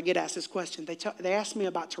the time. I get asked this question. They ask me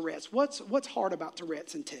about Tourette's. What's hard about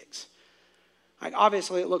Tourette's and tics? Like,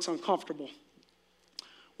 obviously, it looks uncomfortable.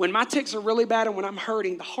 When my tics are really bad and when I'm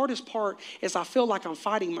hurting, the hardest part is I feel like I'm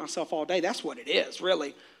fighting myself all day. That's what it is,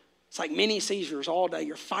 really. It's like mini seizures all day.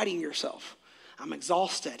 You're fighting yourself. I'm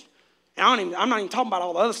exhausted. And I'm not even talking about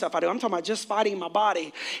all the other stuff I do. I'm talking about just fighting my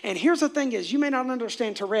body. And here's the thing is, you may not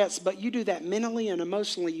understand Tourette's, but you do that mentally and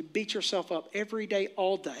emotionally. You beat yourself up every day,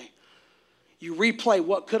 all day. You replay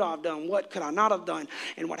what could I have done, what could I not have done.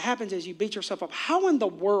 And what happens is you beat yourself up. How in the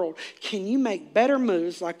world can you make better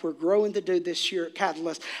moves like we're growing to do this year at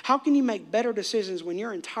Catalyst? How can you make better decisions when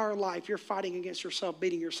your entire life you're fighting against yourself,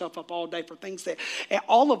 beating yourself up all day for things that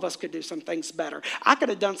all of us could do some things better. I could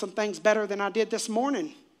have done some things better than I did this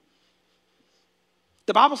morning.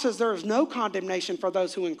 The Bible says there is no condemnation for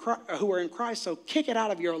those who are in Christ, so kick it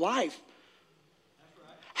out of your life.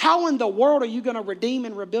 How in the world are you going to redeem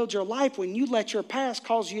and rebuild your life when you let your past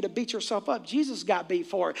cause you to beat yourself up? Jesus got beat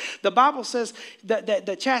for it. The Bible says that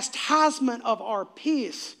the chastisement of our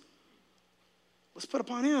peace was put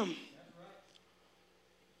upon him.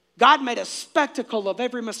 God made a spectacle of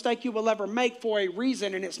every mistake you will ever make for a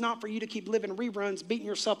reason, and it's not for you to keep living reruns, beating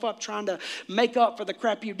yourself up, trying to make up for the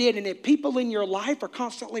crap you did. And if people in your life are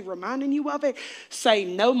constantly reminding you of it, say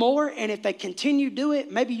no more. And if they continue to do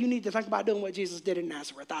it, maybe you need to think about doing what Jesus did in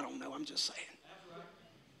Nazareth. I don't know. I'm just saying. That's right.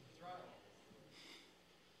 That's right.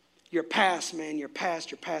 Your past, man, your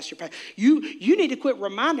past. You need to quit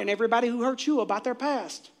reminding everybody who hurt you about their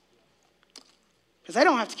past. Because they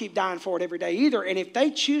don't have to keep dying for it every day either. And if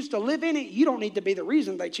they choose to live in it, you don't need to be the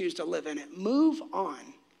reason they choose to live in it. Move on.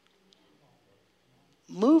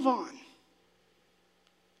 Move on.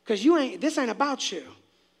 Because this ain't about you.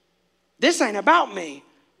 This ain't about me.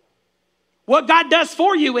 What God does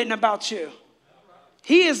for you isn't about you.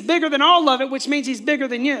 He is bigger than all of it, which means he's bigger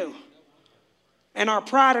than you. And our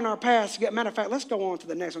pride and our past. Matter of fact, let's go on to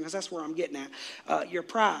the next one because that's where I'm getting at. Your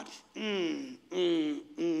pride.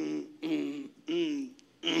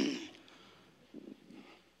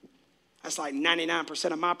 That's like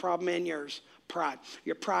 99% of my problem and yours. Pride.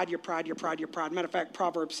 Your pride. Matter of fact,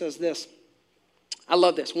 Proverbs says this. I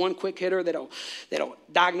love this. One quick hitter that'll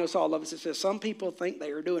diagnose all of us. It says, some people think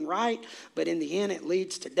they are doing right, but in the end it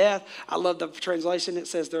leads to death. I love the translation. It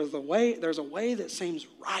says, there's a way that seems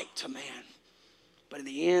right to man, but in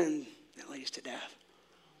the end, it leads to death.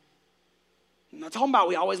 I'm not talking about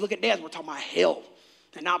we always look at death. We're talking about hell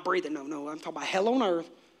and not breathing. No. I'm talking about hell on earth.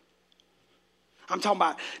 I'm talking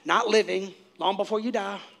about not living long before you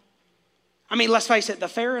die. I mean, let's face it. The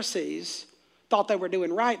Pharisees thought they were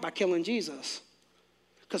doing right by killing Jesus.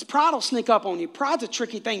 Because pride will sneak up on you. Pride's a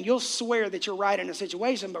tricky thing. You'll swear that you're right in a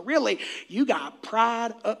situation, but really, you got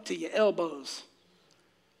pride up to your elbows.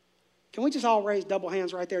 Can we just all raise double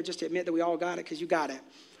hands right there just to admit that we all got it? Because you got it.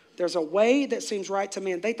 There's a way that seems right to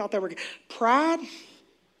men. They thought they were... Pride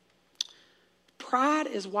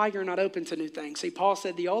is why you're not open to new things. See, Paul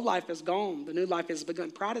said the old life is gone. The new life has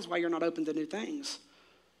begun. Pride is why you're not open to new things.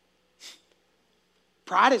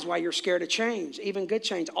 Pride is why you're scared of change, even good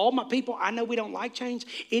change. All my people, I know we don't like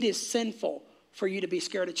change. It is sinful for you to be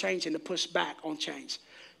scared of change and to push back on change.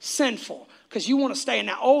 Sinful, because you want to stay in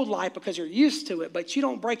that old life because you're used to it, but you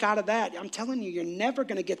don't break out of that. I'm telling you, you're never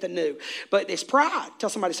going to get the new. But it's pride. Tell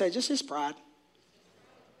somebody, say, just it's pride.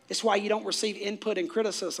 It's why you don't receive input and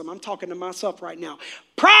criticism. I'm talking to myself right now.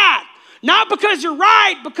 Pride. Not because you're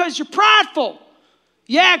right, because you're prideful.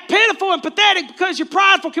 You act pitiful and pathetic because you're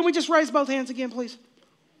prideful. Can we just raise both hands again, please?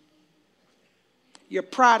 Your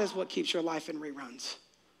pride is what keeps your life in reruns.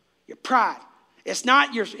 Your pride. It's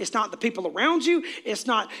not the people around you. It's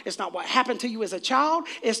not what happened to you as a child.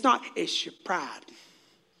 It's your pride.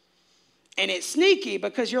 And it's sneaky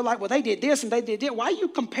because you're like, well, they did this and they did that. Why are you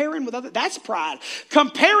comparing with others? That's pride.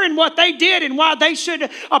 Comparing what they did and why they should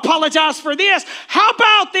apologize for this. How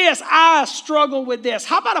about this? I struggle with this.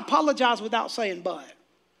 How about apologize without saying but?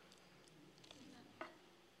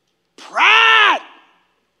 Pride.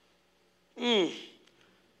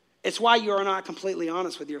 It's why you are not completely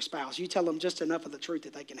honest with your spouse. You tell them just enough of the truth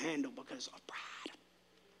that they can handle because of pride.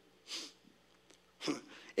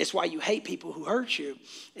 It's why you hate people who hurt you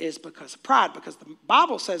is because of pride. Because the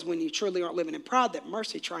Bible says when you truly aren't living in pride that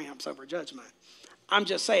mercy triumphs over judgment. I'm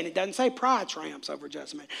just saying, it doesn't say pride triumphs over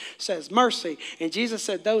judgment. It says mercy. And Jesus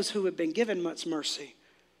said those who have been given much mercy,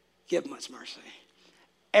 give much mercy.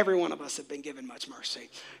 Every one of us have been given much mercy.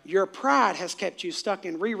 Your pride has kept you stuck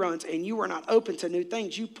in reruns and you are not open to new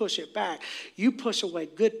things. You push it back. You push away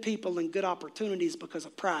good people and good opportunities because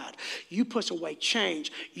of pride. You push away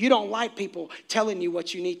change. You don't like people telling you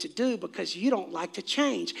what you need to do because you don't like to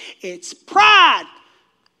change. It's pride.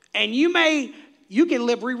 And you can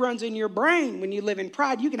live reruns in your brain when you live in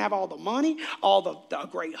pride. You can have all the money, a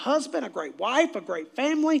great husband, a great wife, a great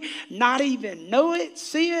family, not even know it,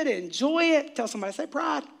 see it, enjoy it. Tell somebody, say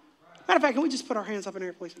pride. Matter of fact, can we just put our hands up in the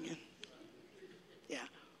air, please, again? Yeah.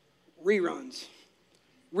 Reruns.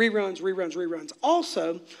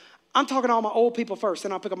 Also, I'm talking to all my old people first,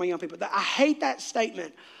 then I'll pick up my young people. I hate that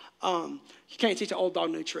statement, you can't teach an old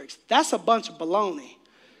dog new tricks. That's a bunch of baloney.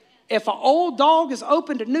 If an old dog is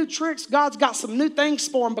open to new tricks, God's got some new things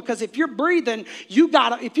for him. Because if you're breathing, if you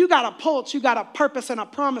got a pulse, you got a purpose and a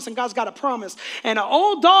promise, and God's got a promise. And an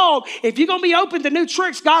old dog, if you're going to be open to new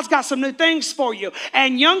tricks, God's got some new things for you.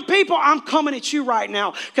 And young people, I'm coming at you right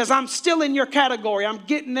now because I'm still in your category. I'm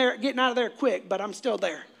getting out of there quick, but I'm still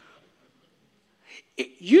there.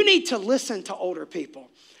 You need to listen to older people.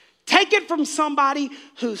 Take it from somebody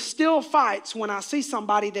who still fights when I see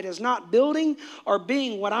somebody that is not building or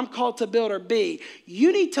being what I'm called to build or be.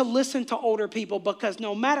 You need to listen to older people because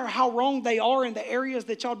no matter how wrong they are in the areas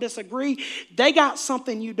that y'all disagree, they got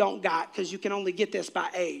something you don't got because you can only get this by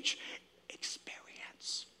age.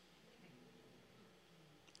 Experience.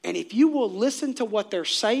 And if you will listen to what they're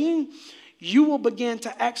saying, you will begin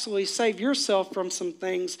to actually save yourself from some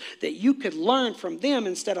things that you could learn from them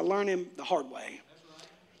instead of learning the hard way.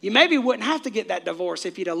 You maybe wouldn't have to get that divorce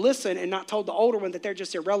if you'd have listened and not told the older one that they're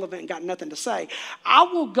just irrelevant and got nothing to say. I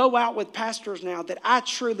will go out with pastors now that I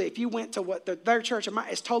truly, if you went to their church,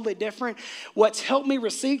 it's totally different. What's helped me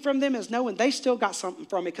receive from them is knowing they still got something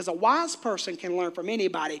from me because a wise person can learn from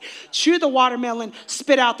anybody. Chew the watermelon,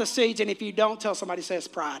 spit out the seeds, and if you don't, tell somebody, say it's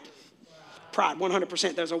pride. Pride,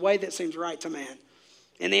 100%. There's a way that seems right to man.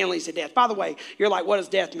 And then leads to death. By the way, you're like, what does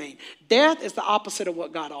death mean? Death is the opposite of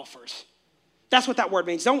what God offers. That's what that word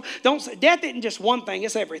means. Death isn't just one thing,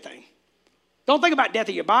 it's everything. Don't think about death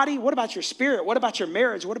of your body. What about your spirit? What about your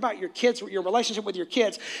marriage? What about your kids, your relationship with your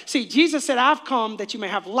kids? See, Jesus said, I've come that you may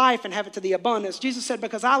have life and have it to the abundance. Jesus said,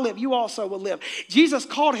 because I live, you also will live. Jesus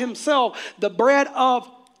called himself the bread of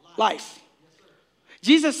life.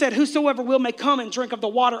 Jesus said, whosoever will may come and drink of the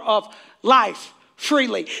water of life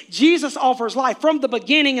freely. Jesus offers life. From the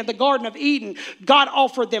beginning in the Garden of Eden, God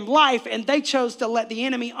offered them life, and they chose to let the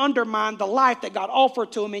enemy undermine the life that God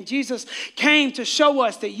offered to them. And Jesus came to show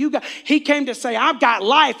us that he came to say, I've got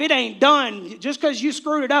life. It ain't done. Just because you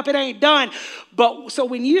screwed it up, it ain't done. But so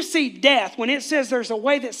when you see death, when it says there's a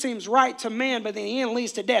way that seems right to man, but in the end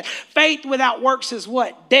leads to death, faith without works is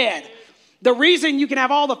what? Dead. The reason you can have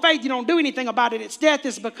all the faith, you don't do anything about it, it's death,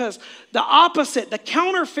 is because the opposite, the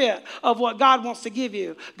counterfeit of what God wants to give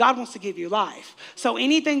you, God wants to give you life. So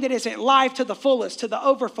anything that isn't life to the fullest, to the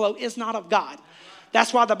overflow, is not of God.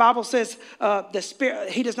 That's why the Bible says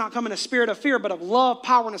he does not come in a spirit of fear, but of love,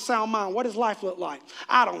 power, and a sound mind. What does life look like?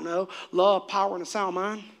 I don't know. Love, power, and a sound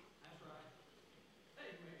mind.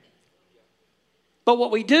 But what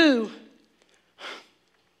we do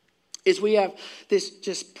is we have this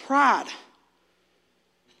just pride.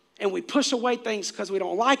 And we push away things because we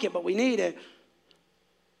don't like it, but we need it.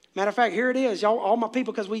 Matter of fact, here it is, y'all, all my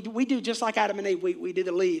people, because we do just like Adam and Eve. We do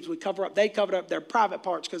the leaves. We cover up. They covered up their private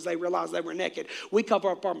parts because they realized they were naked. We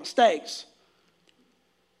cover up our mistakes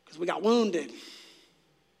because we got wounded.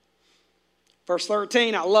 Verse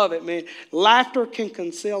 13, I love it, man. Laughter can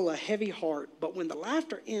conceal a heavy heart, but when the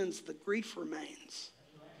laughter ends, the grief remains.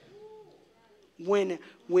 when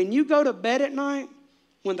you go to bed at night,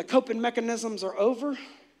 when the coping mechanisms are over,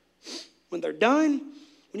 when they're done,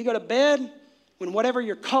 when you go to bed, when whatever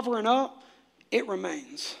you're covering up, it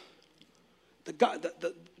remains.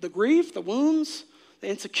 The grief, the wounds, the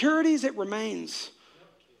insecurities, it remains.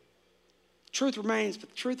 Truth remains, but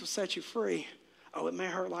the truth will set you free. Oh, it may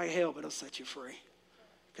hurt like hell, but it'll set you free.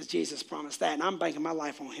 Because Jesus promised that, and I'm banking my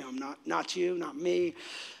life on him, not you, not me.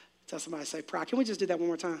 Tell somebody, say, pride. Can we just do that one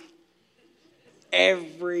more time?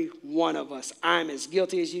 Every one of us. I'm as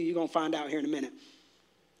guilty as you. You're going to find out here in a minute.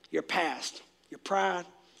 Your past, your pride,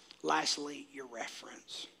 lastly, your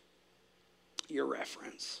reference. Your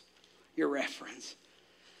reference. Your reference.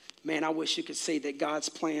 Man, I wish you could see that God's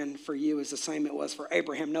plan for you is the same it was for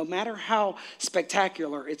Abraham. No matter how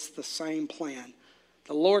spectacular, it's the same plan.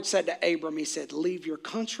 The Lord said to Abram, he said, leave your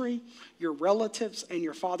country, your relatives, and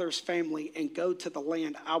your father's family and go to the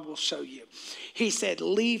land I will show you. He said,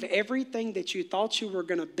 leave everything that you thought you were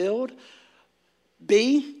going to build,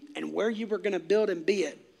 be, and where you were going to build and be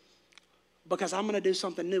it. Because I'm going to do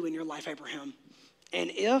something new in your life, Abraham. And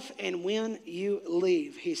if and when you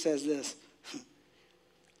leave, he says this,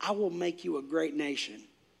 I will make you a great nation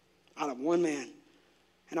out of one man,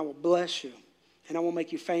 and I will bless you. And I will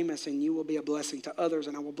make you famous, and you will be a blessing to others.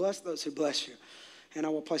 And I will bless those who bless you. And I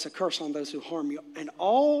will place a curse on those who harm you. And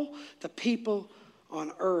all the people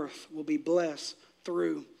on earth will be blessed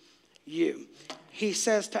through you. He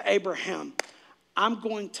says to Abraham, I'm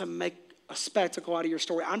going to make a spectacle out of your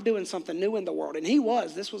story. I'm doing something new in the world. And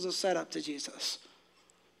this was a setup to Jesus.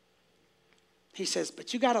 He says,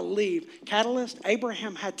 but you got to leave. Catalyst,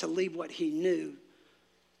 Abraham had to leave what he knew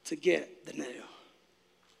to get the new.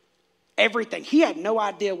 Everything. He had no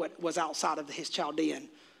idea what was outside of his Chaldean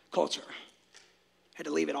culture. Had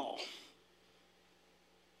to leave it all.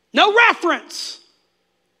 No reference.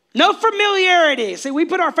 No familiarity. See, we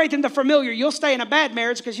put our faith in the familiar. You'll stay in a bad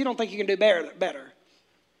marriage because you don't think you can do better.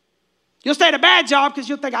 You'll stay at a bad job because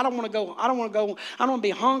you'll think, I don't want to be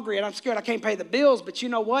hungry and I'm scared I can't pay the bills. But you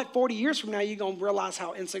know what? 40 years from now, you're going to realize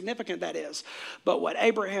how insignificant that is. But what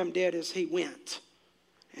Abraham did is he went.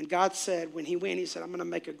 And God said, when he went, he said, I'm going to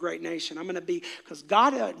make a great nation. I'm going to be, because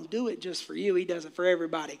God doesn't do it just for you. He does it for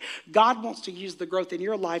everybody. God wants to use the growth in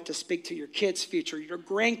your life to speak to your kids' future. Your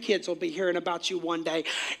grandkids will be hearing about you one day.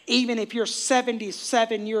 Even if you're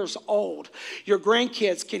 77 years old, your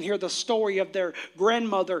grandkids can hear the story of their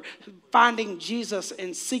grandmother finding Jesus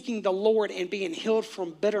and seeking the Lord and being healed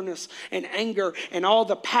from bitterness and anger and all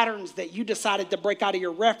the patterns that you decided to break out of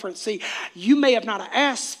your reference. See, you may have not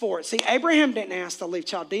asked for it. See, Abraham didn't ask to leave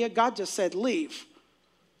Chaldea. God just said, leave.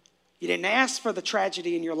 You didn't ask for the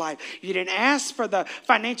tragedy in your life. You didn't ask for the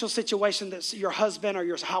financial situation that your husband or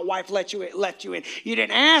your wife left you in. You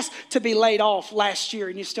didn't ask to be laid off last year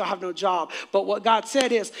and you still have no job. But what God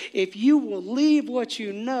said is, if you will leave what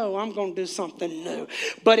you know, I'm going to do something new.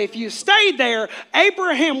 But if you stayed there,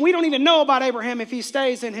 Abraham, we don't even know about Abraham if he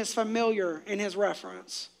stays in his familiar, in his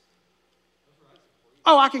reference.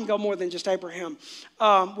 Oh, I can go more than just Abraham.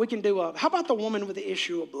 We can do how about the woman with the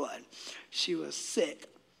issue of blood? She was sick.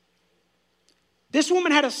 This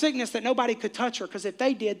woman had a sickness that nobody could touch her because if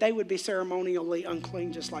they did, they would be ceremonially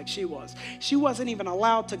unclean just like she was. She wasn't even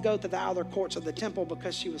allowed to go to the outer courts of the temple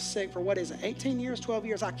because she was sick for 18 years, 12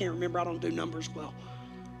 years? I can't remember. I don't do numbers well.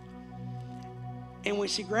 And when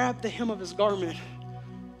she grabbed the hem of his garment,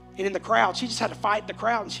 and in the crowd, she just had to fight the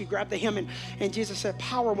crowd. And she grabbed the hem. And Jesus said,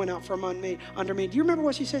 power went out from under me. Do you remember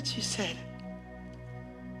what she said? She said,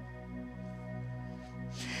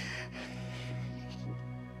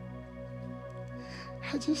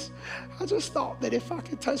 I just thought that if I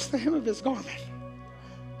could touch the hem of his garment.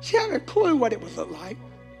 She had a clue what it would look like.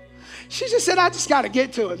 She just said, I just got to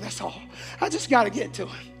get to him. That's all. I just got to get to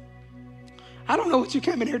him. I don't know what you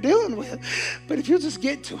came in here dealing with, but if you'll just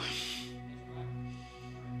get to him.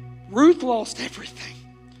 Ruth lost everything.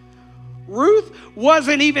 Ruth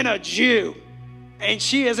wasn't even a Jew, and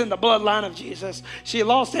she is in the bloodline of Jesus. She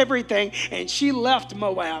lost everything, and she left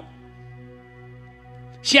Moab.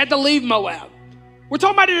 She had to leave Moab. We're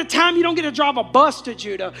talking about at a time you don't get to drive a bus to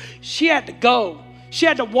Judah. She had to go. She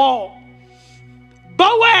had to walk.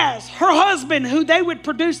 Boaz, her husband, who they would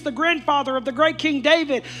produce the grandfather of the great King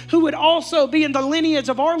David, who would also be in the lineage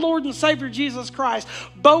of our Lord and Savior Jesus Christ.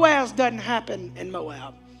 Boaz doesn't happen in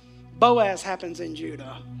Moab. Boaz happens in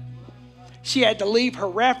Judah. She had to leave her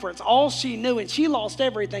reference, all she knew, and she lost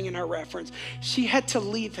everything in her reference. She had to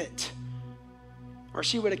leave it, or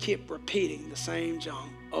she would have kept repeating the same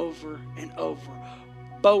junk over and over.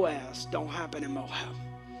 Boaz don't happen in Moab.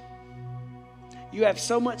 You have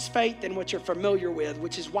so much faith in what you're familiar with,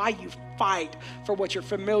 which is why you fight for what you're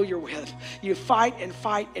familiar with. You fight and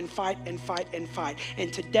fight and fight and fight and fight.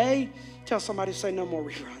 And today, tell somebody to say no more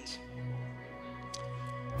reruns.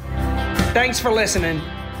 Thanks for listening.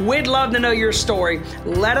 We'd love to know your story.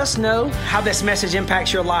 Let us know how this message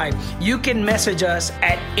impacts your life. You can message us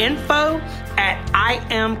at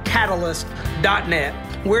info@iamcatalyst.net.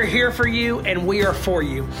 We're here for you and we are for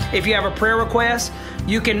you. If you have a prayer request,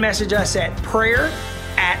 you can message us at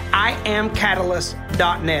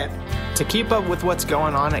prayer@iamcatalyst.net. To keep up with what's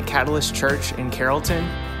going on at Catalyst Church in Carrollton,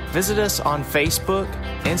 visit us on Facebook,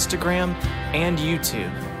 Instagram, and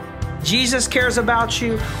YouTube. Jesus cares about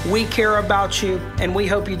you, we care about you, and we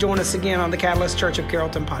hope you join us again on the Catalyst Church of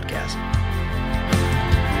Carrollton podcast.